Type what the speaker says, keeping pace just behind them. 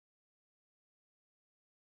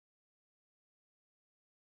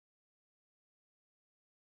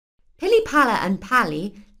Pili Pala and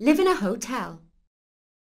Pali live in a hotel.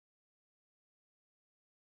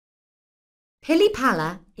 Pili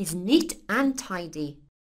Pala is neat and tidy.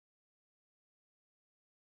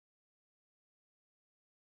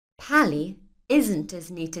 Pali isn't as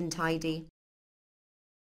neat and tidy.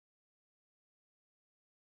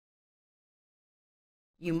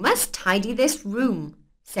 You must tidy this room,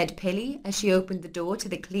 said Pili as she opened the door to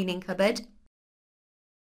the cleaning cupboard.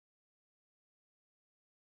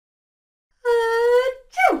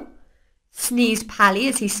 Achoo! Sneezed Pali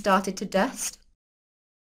as he started to dust.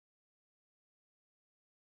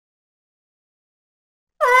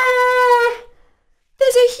 Ah!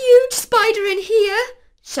 There's a huge spider in here,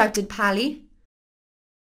 shouted Pali.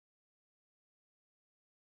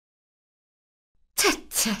 Tut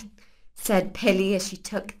tut, said Pili as she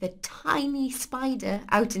took the tiny spider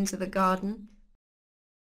out into the garden.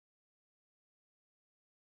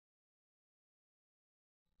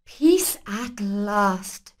 Peace at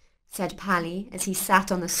last, said Pali as he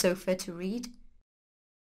sat on the sofa to read.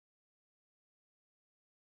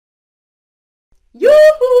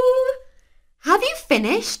 Yoo-hoo! Have you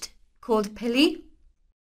finished? Called Pili.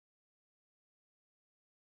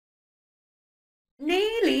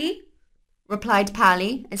 Nearly, replied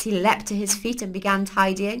Pali as he leapt to his feet and began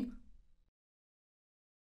tidying.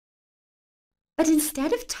 But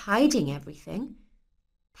instead of tidying everything,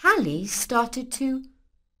 Pali started to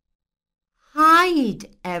hide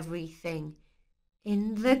everything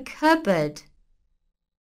in the cupboard.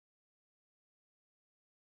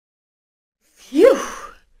 Phew,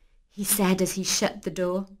 he said as he shut the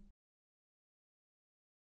door.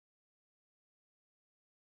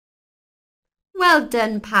 Well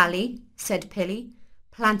done, Pali, said Pili,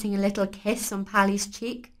 planting a little kiss on Pali's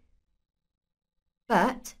cheek.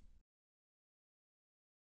 But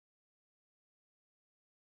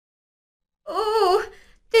oh,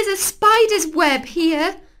 there's a spider's web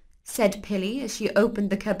here, said Pili as she opened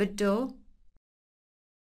the cupboard door.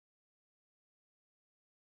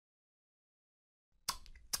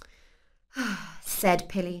 Said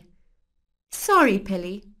Pili. Sorry,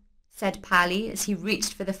 Pili, said Pali as he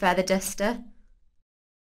reached for the feather duster.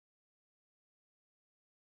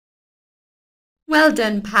 Well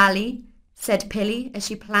done, Pali, said Pili as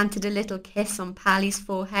she planted a little kiss on Pali's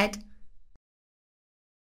forehead.